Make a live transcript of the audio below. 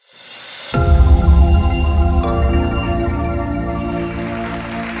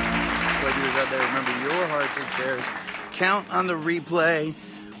Friday. Remember, your hearts and shares count on the replay.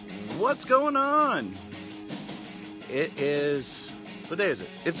 What's going on? It is, what day is it?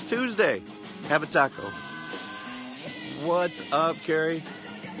 It's Tuesday. Have a taco. What's up, Carrie?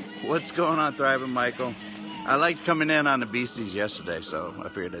 What's going on, Thriving Michael? I liked coming in on the Beasties yesterday, so I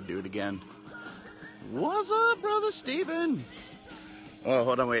figured I'd do it again. What's up, brother Steven? Oh,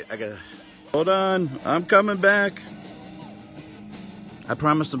 hold on, wait. Hold on. I'm coming back. I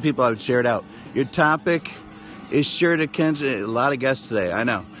promised some people I would share it out. Your topic is sure to catch a lot of guests today. I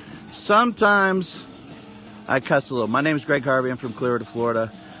know. Sometimes I cuss a little. My name is Greg Harvey. I'm from Clearwater,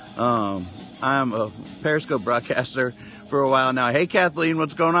 Florida. I'm a Periscope broadcaster for a while now. Hey, Kathleen,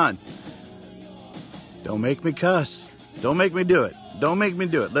 what's going on? Don't make me cuss. Don't make me do it. Don't make me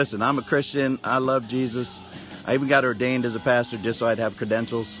do it. Listen, I'm a Christian. I love Jesus. I even got ordained as a pastor just so I'd have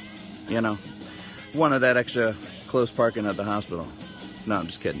credentials. You know, wanted that extra close parking at the hospital. No, I'm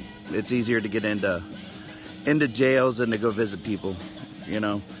just kidding. It's easier to get into jails than to go visit people, you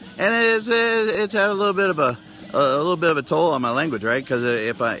know. And it's had a little bit of a toll on my language, right? Because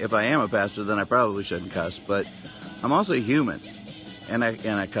if I am a pastor, then I probably shouldn't cuss. But I'm also human, and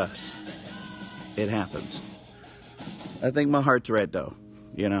I cuss. It happens. I think my heart's right, though,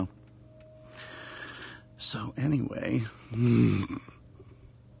 you know. So anyway,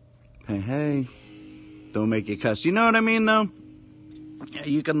 hey, don't make you cuss. You know what I mean, though?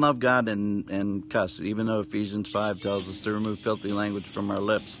 You can love God and cuss, even though Ephesians 5 tells us to remove filthy language from our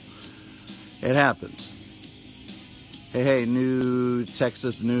lips. It happens. Hey, new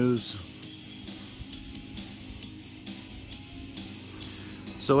Texas news.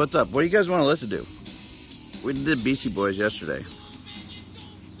 So what's up? What do you guys want to listen to? We did Beastie Boys yesterday.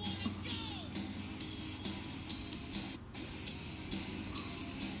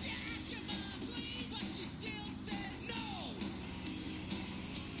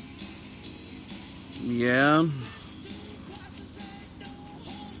 Yeah.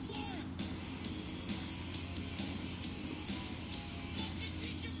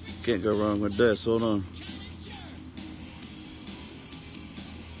 Can't go wrong with this. Hold on.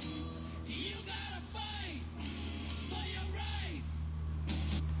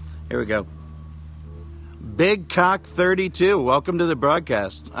 Here we go. Big Cock 32. Welcome to the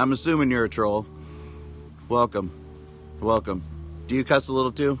broadcast. I'm assuming you're a troll. Welcome. Welcome. Do you cuss a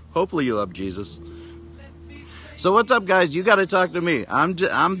little too? Hopefully you love Jesus. So what's up, guys? You got to talk to me. I'm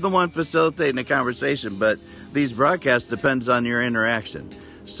the one facilitating the conversation, but these broadcasts depends on your interaction.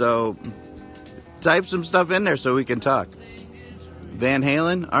 So type some stuff in there so we can talk. Van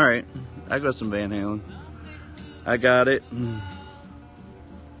Halen? All right. I got some Van Halen. I got it.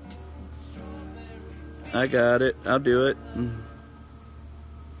 I got it. I'll do it.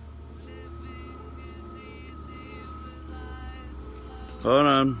 Hold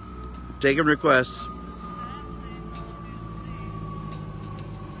on. Taking requests.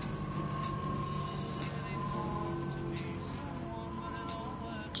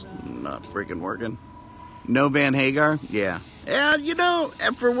 It's not freaking working. No Van Hagar? Yeah. Yeah, you know,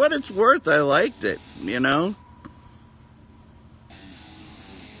 for what it's worth, I liked it, you know?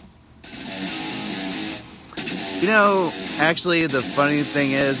 You know, actually, the funny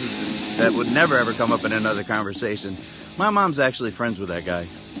thing is, that would never ever come up in another conversation. My mom's actually friends with that guy.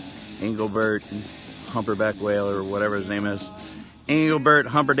 Engelbert Humperdinck Whale, or whatever his name is. Engelbert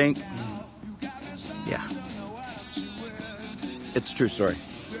Humperdinck. Yeah. It's a true story.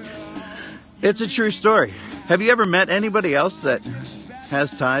 It's a true story. Have you ever met anybody else that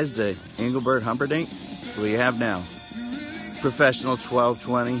has ties to Engelbert Humperdinck? Well, you have now. Professional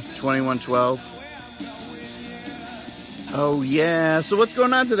 1220, 2112. Oh, yeah. So what's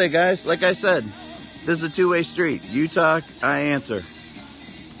going on today, guys? Like I said, this is a two-way street. You talk, I answer.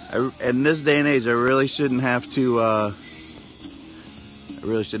 In this day and age, I really shouldn't have to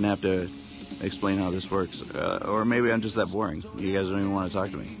explain how this works. Or maybe I'm just that boring. You guys don't even want to talk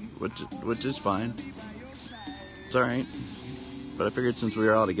to me, which is fine. It's all right. But I figured since we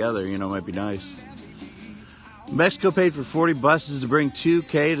were all together, you know, it might be nice. Mexico paid for 40 buses to bring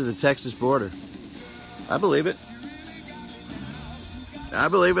 2K to the Texas border. I believe it. I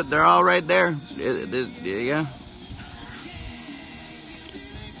believe it. They're all right there. Yeah.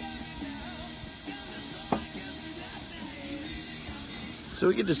 So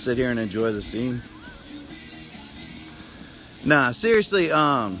we could just sit here and enjoy the scene. Nah, seriously,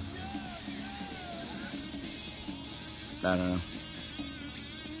 I don't know.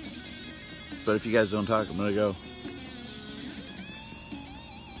 But if you guys don't talk, I'm gonna go.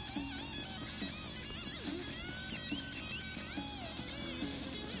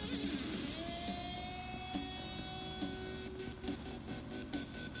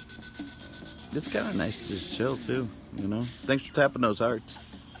 It's kind of nice to just chill too, you know. Thanks for tapping those hearts.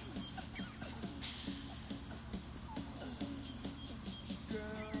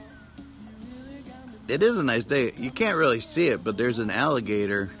 It is a nice day. You can't really see it, but there's an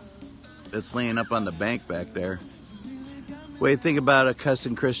alligator that's laying up on the bank back there. What do you think about a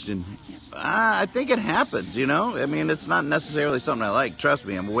cussing Christian? I think it happens, you know? I mean, it's not necessarily something I like. Trust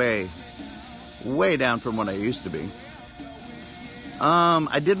me, I'm way down from what I used to be.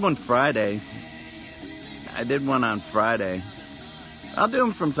 I did one Friday. I did one on Friday. I'll do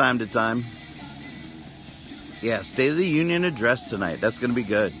them from time to time. Yeah, State of the Union address tonight. That's going to be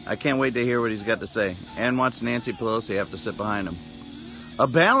good. I can't wait to hear what he's got to say. And watch Nancy Pelosi have to sit behind him. A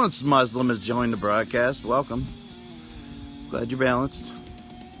balanced Muslim has joined the broadcast. Welcome. Glad you're balanced.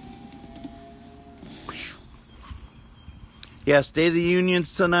 Yeah, State of the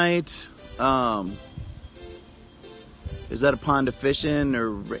Union's tonight. Is that a pond of fishing?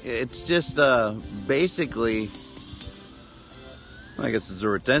 Or it's just basically... I guess it's a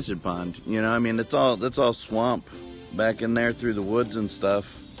retention pond, you know. I mean, that's all swamp back in there through the woods and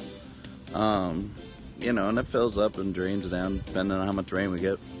stuff. You know, and it fills up and drains down depending on how much rain we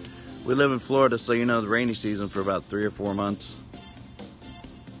get. We live in Florida, so you know the rainy season for about 3 or 4 months.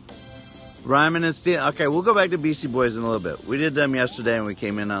 Ryman and Steel. Okay, we'll go back to BC Boys in a little bit. We did them yesterday and we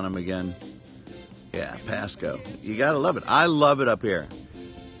came in on them again. Yeah, Pasco. You gotta love it. I love it up here.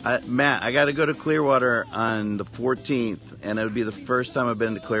 Matt, I got to go to Clearwater on the 14th, and it would be the first time I've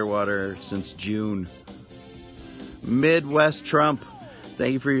been to Clearwater since June. Midwest Trump,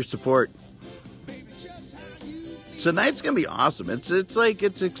 thank you for your support. Tonight's going to be awesome. It's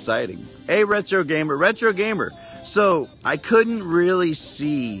exciting. Hey, Retro Gamer. So I couldn't really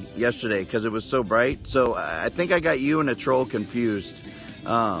see yesterday because it was so bright. So I think I got you and a troll confused.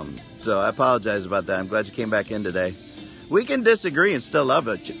 So I apologize about that. I'm glad you came back in today. We can disagree and still love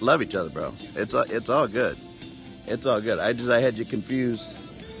each other, bro. It's all good. It's all good. I had you confused.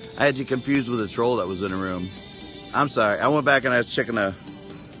 I had you confused with a troll that was in a room. I'm sorry. I went back and I was checking the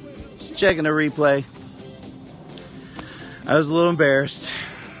replay. I was a little embarrassed.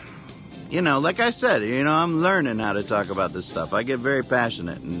 You know, like I said, you know, I'm learning how to talk about this stuff. I get very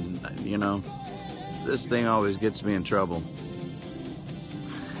passionate, and you know, this thing always gets me in trouble.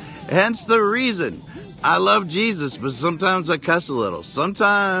 Hence the reason. I love Jesus, but sometimes I cuss a little.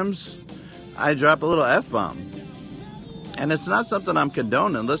 Sometimes I drop a little F-bomb. And it's not something I'm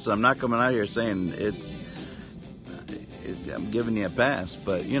condoning. Listen, I'm not coming out here saying I'm giving you a pass,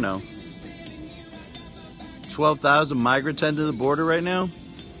 but, you know, 12,000 migrants heading to the border right now?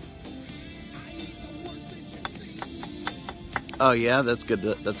 Oh, yeah? That's good.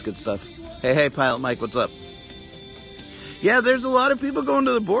 That's good stuff. Hey, Pilot Mike, what's up? Yeah, there's a lot of people going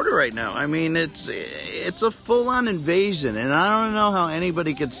to the border right now. I mean, it's a full-on invasion, and I don't know how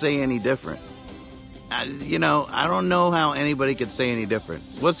anybody could say any different. I don't know how anybody could say any different.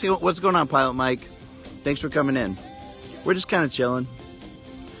 What's going on, Pilot Mike? Thanks for coming in. We're just kind of chilling.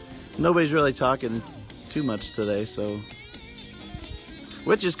 Nobody's really talking too much today, so...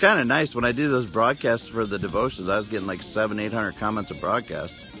 Which is kind of nice. When I do those broadcasts for the devotions, I was getting like 700-800 comments a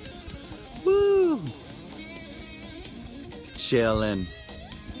broadcast. Woo! Chilling.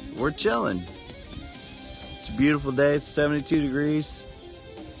 We're chilling. It's a beautiful day. It's 72 degrees.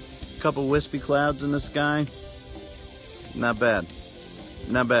 A couple wispy clouds in the sky. Not bad.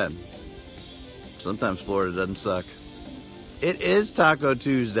 Not bad. Sometimes Florida doesn't suck. It is Taco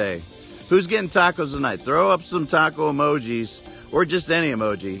Tuesday. Who's getting tacos tonight? Throw up some taco emojis, or just any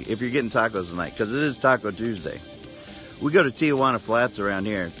emoji if you're getting tacos tonight, because it is Taco Tuesday. We go to Tijuana Flats around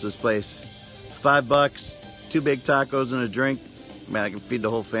here. It's this place. $5. 2 big tacos and a drink. Man, I can feed the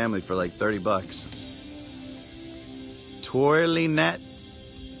whole family for like $30. Twirly-net.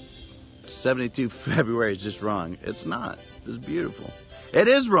 72 February is just wrong. It's not. It's beautiful. It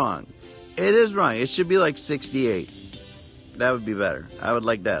is wrong. It is wrong. It should be like 68. That would be better. I would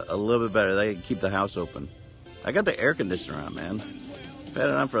like that. A little bit better. They can keep the house open. I got the air conditioner on, man. I've had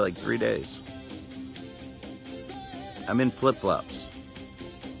it on for like 3 days. I'm in flip-flops.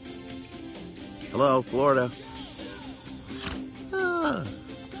 Hello, Florida.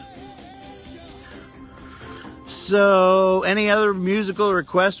 So, any other musical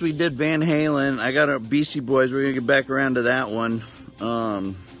requests? We did Van Halen. I got a BC Boys. We're going to get back around to that one.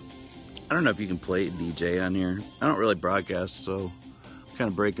 I don't know if you can play DJ on here. I don't really broadcast, so I'm kind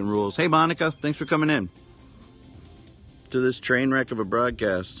of breaking rules. Hey, Monica, thanks for coming in to this train wreck of a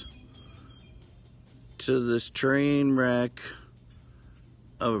broadcast.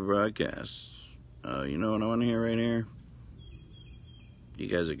 You know what I want to hear right here? You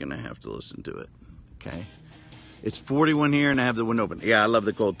guys are going to have to listen to it, okay? It's 41 here, and I have the window open. Yeah, I love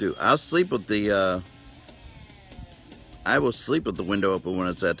the cold too. I will sleep with the window open when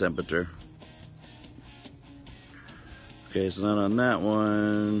it's that temperature. Okay, it's not on that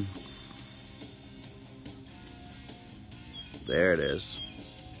one. There it is.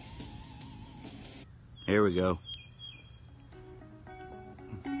 Here we go.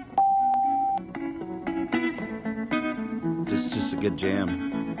 This is just a good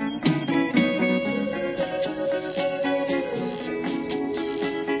jam.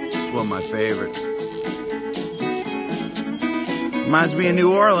 It's one of my favorites. Reminds me of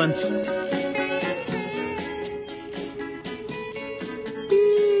New Orleans.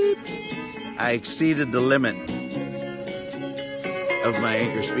 Beep. I exceeded the limit of my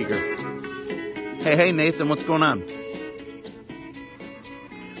Anchor speaker. Hey, Nathan, what's going on?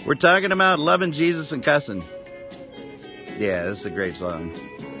 We're talking about loving Jesus and cussing. Yeah, this is a great song.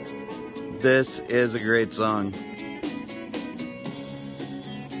 This is a great song.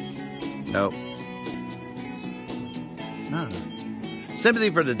 Nope. No. Sympathy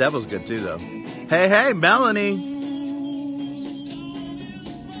for the Devil's good too, though. Hey, Melanie.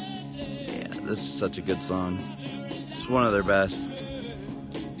 Yeah, this is such a good song. It's one of their best.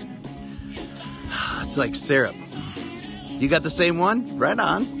 It's like syrup. You got the same one? Right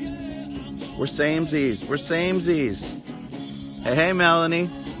on. We're samesies. We're samesies. Hey, Melanie.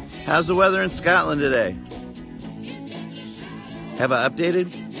 How's the weather in Scotland today? Have I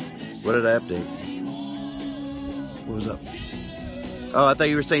updated? What did I update? What was up? Oh, I thought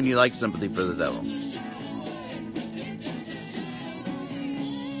you were saying you like Sympathy for the Devil.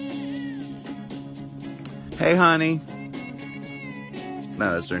 Hey, honey.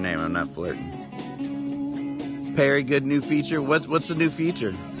 No, that's her name. I'm not flirting. Perry, good new feature. What's the new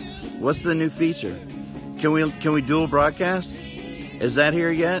feature? What's the new feature? Can we dual broadcast? Is that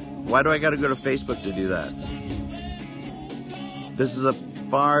here yet? Why do I got to go to Facebook to do that? This is a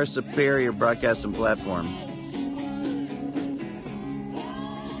far superior broadcasting platform.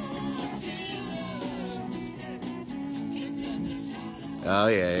 Oh,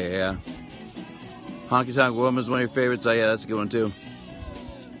 yeah. Honky Tonk Woman is one of your favorites. Oh, yeah, that's a good one, too.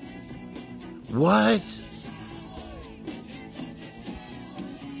 What?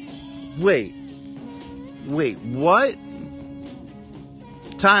 Wait, what?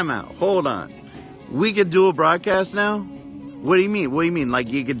 Time out. Hold on. We could dual broadcast now? What do you mean? Like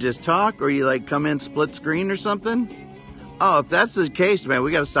you could just talk, or you like come in split screen or something? Oh, if that's the case, man,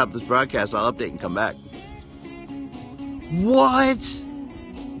 we got to stop this broadcast. I'll update and come back. What?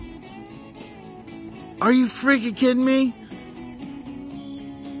 Are you freaking kidding me?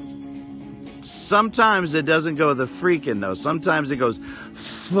 Sometimes it doesn't go the freaking though. Sometimes it goes,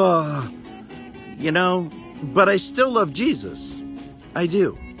 but I still love Jesus. I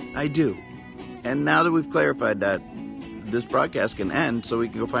do. And now that we've clarified that, this broadcast can end so we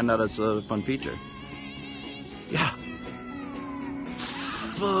can go find out it's a fun feature. Yeah.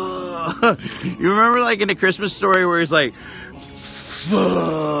 You remember like in the Christmas Story where he's like,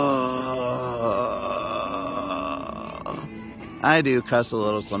 I do cuss a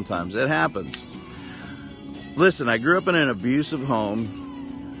little sometimes. It happens. Listen, I grew up in an abusive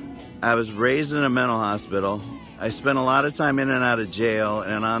home. I was raised in a mental hospital. I spent a lot of time in and out of jail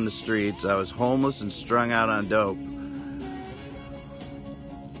and on the streets. I was homeless and strung out on dope.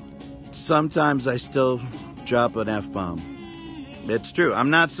 Sometimes I still drop an F-bomb. It's true. I'm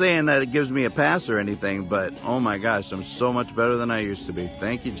not saying that it gives me a pass or anything, but oh my gosh, I'm so much better than I used to be.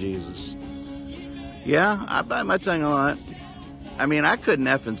 Thank you, Jesus. Yeah, I bite my tongue a lot. I mean, I couldn't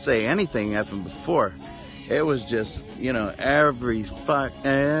effing say anything effing before. It was just,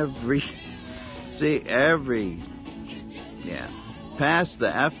 past the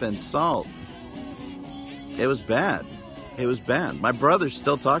effing salt. It was bad. My brother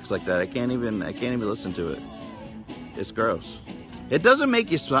still talks like that. I can't even listen to it. It's gross. It doesn't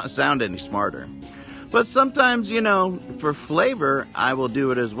make you sound any smarter. But sometimes, for flavor, I will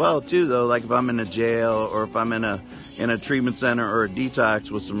do it as well too, though. Like if I'm in a jail or if I'm in a treatment center or a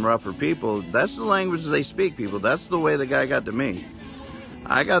detox with some rougher people, that's the language they speak, people. That's the way the guy got to me.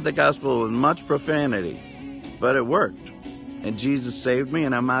 I got the gospel with much profanity, but it worked. And Jesus saved me,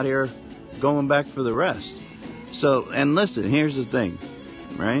 and I'm out here going back for the rest. So, and listen, here's the thing,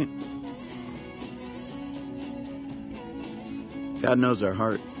 right? God knows our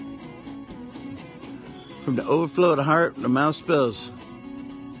heart. From the overflow of the heart, the mouth spills.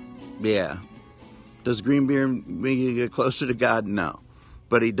 Yeah. Does green beer make you get closer to God? No.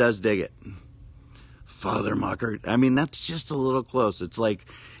 But he does dig it. Father Mocker. I mean, that's just a little close. It's like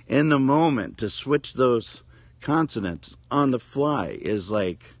in the moment to switch those consonants on the fly is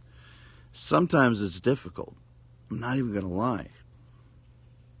like, sometimes it's difficult. I'm not even going to lie.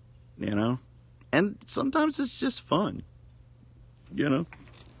 You know? And sometimes it's just fun. You know?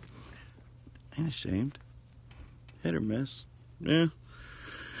 Ain't ashamed. Hit or miss. Yeah.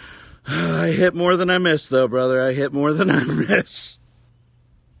 I hit more than I miss, though, brother. I hit more than I miss.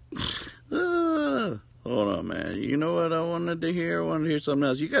 Hold on, man. You know what I wanted to hear? I wanted to hear something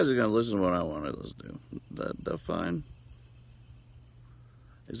else. You guys are going to listen to what I wanted us to do. That fine?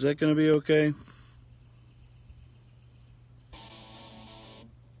 Is that going to be okay?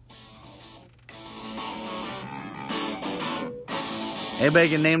 Anybody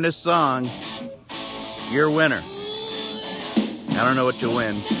can name this song, you're a winner. I don't know what you'll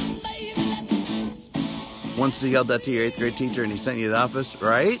win. Once you yelled that to your 8th grade teacher and he sent you to the office,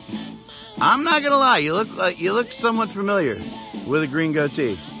 right? I'm not gonna lie, you look somewhat familiar with a green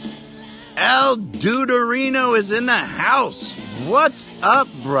goatee. El Duderino is in the house. What's up,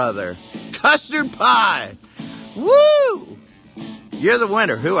 brother? Custard pie. Woo! You're the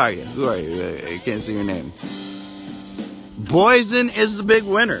winner. Who are you? I can't see your name. Boysen is the big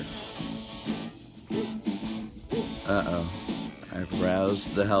winner. Uh-oh. I've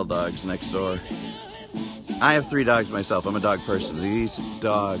roused the hell dogs next door. I have 3 dogs myself. I'm a dog person. These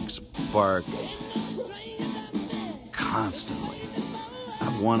dogs bark constantly.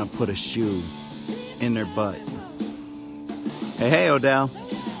 I want to put a shoe in their butt. Hey, Odell.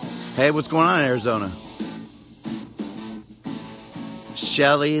 Hey, what's going on in Arizona?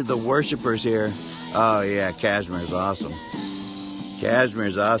 Shelly, the worshipers here. Oh, yeah, Cashmere's awesome.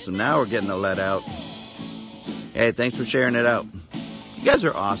 Cashmere's awesome. Now we're getting the let out. Hey, thanks for sharing it out. You guys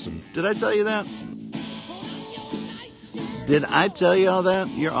are awesome. Did I tell you that? Did I tell you all that?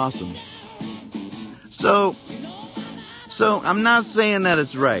 You're awesome. So I'm not saying that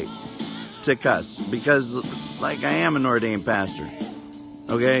it's right to cuss because, like, I am an ordained pastor.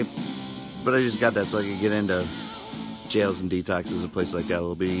 Okay? But I just got that so I could get into jails and detoxes and places like that a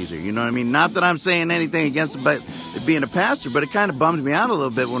little bit easier. You know what I mean? Not that I'm saying anything against it being a pastor, but it kind of bummed me out a little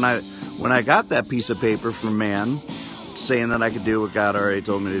bit when I got that piece of paper from man saying that I could do what God already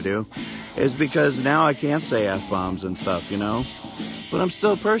told me to do. Is because now I can't say F-bombs and stuff, you know? But I'm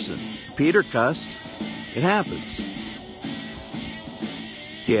still a person. Peter cussed. It happens.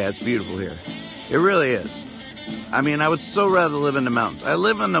 Yeah, it's beautiful here. It really is. I mean, I would so rather live in the mountains. I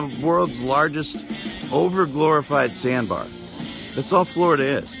live in the world's largest over-glorified sandbar. That's all Florida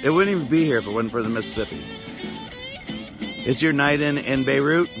is. It wouldn't even be here if it wasn't for the Mississippi. It's your night in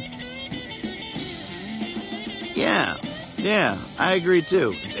Beirut? Yeah, I agree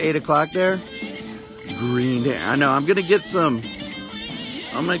too. It's 8 o'clock there. Green hair. I know, I'm gonna get some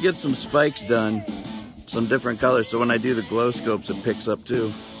spikes done. Some different colors, so when I do the glow scopes, it picks up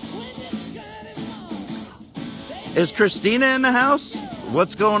too. Is Christina in the house?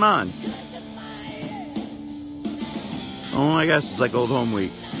 What's going on? Oh my gosh, it's like old home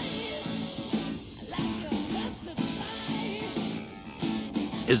week.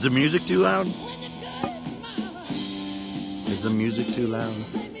 Is the music too loud? Is the music too loud?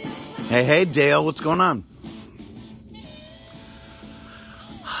 Hey, Dale, what's going on?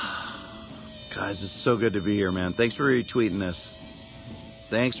 Guys, it's so good to be here, man. Thanks for retweeting this.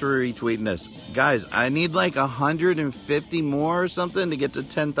 Guys, I need like 150 more or something to get to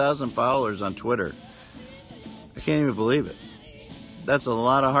 10,000 followers on Twitter. I can't even believe it. That's a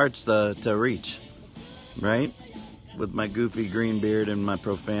lot of hearts to reach, right? With my goofy green beard and my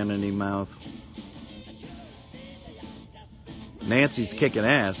profanity mouth. Nancy's kicking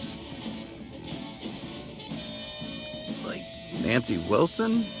ass. Like Nancy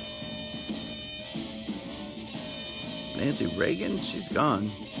Wilson? Nancy Reagan? She's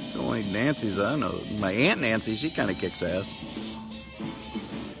gone. It's only Nancy's I know. My Aunt Nancy, she kind of kicks ass.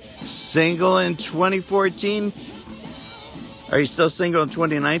 Single in 2014? Are you still single in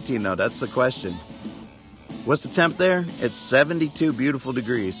 2019, though? That's the question. What's the temp there? It's 72 beautiful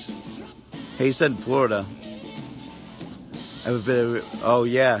degrees. Hey, you said in Florida. Oh,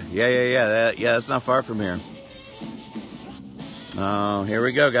 yeah. That's not far from here. Oh, here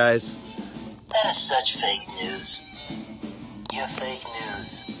we go, guys. That is such fake news. You're fake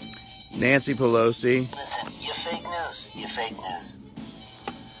news. Nancy Pelosi. Listen, you're fake news. You're fake news.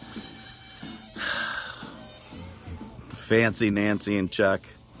 Fancy Nancy and Chuck.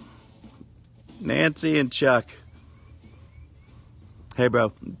 Nancy and Chuck. Hey,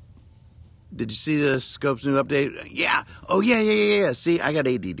 bro. Did you see the Scopes new update? Yeah. Oh, yeah. See, I got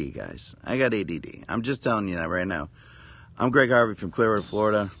ADD, guys. I got ADD. I'm just telling you that right now. I'm Greg Harvey from Clearwater,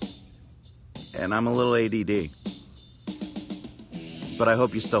 Florida. And I'm a little ADD. But I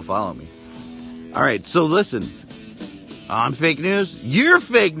hope you still follow me. All right, so listen. I'm fake news. You're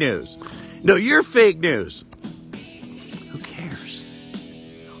fake news. No, you're fake news.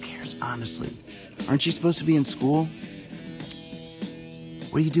 honestly, aren't you supposed to be in school?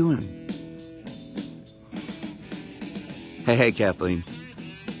 What are you doing? Hey, Kathleen.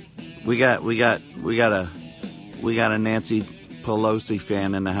 We got a Nancy Pelosi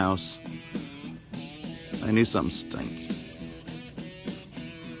fan in the house. I knew something stunk.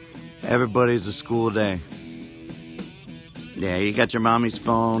 Everybody's a school day. Yeah, you got your mommy's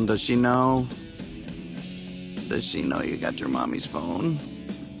phone. Does she know? Does she know you got your mommy's phone?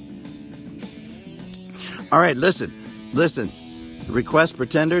 All right, listen. Request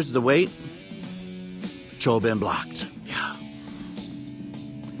pretenders to wait. Troll been blocked. Yeah.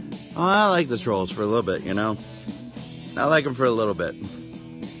 Oh, I like the trolls for a little bit, you know. I like them for a little bit.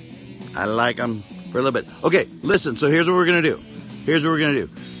 Okay, listen, so here's what we're going to do.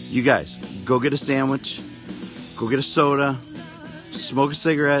 You guys, go get a sandwich. Go get a soda. Smoke a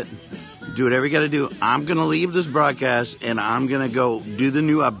cigarette. Do whatever you got to do. I'm going to leave this broadcast, and I'm going to go do the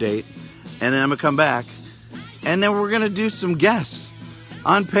new update. And then I'm going to come back. And then we're going to do some guests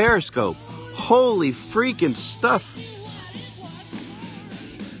on Periscope. Holy freaking stuff.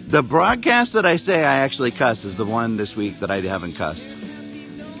 The broadcast that I say I actually cussed is the one this week that I haven't cussed.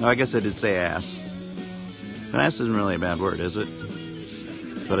 No, I guess I did say ass. But ass isn't really a bad word, is it?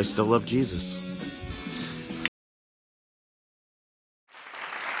 But I still love Jesus.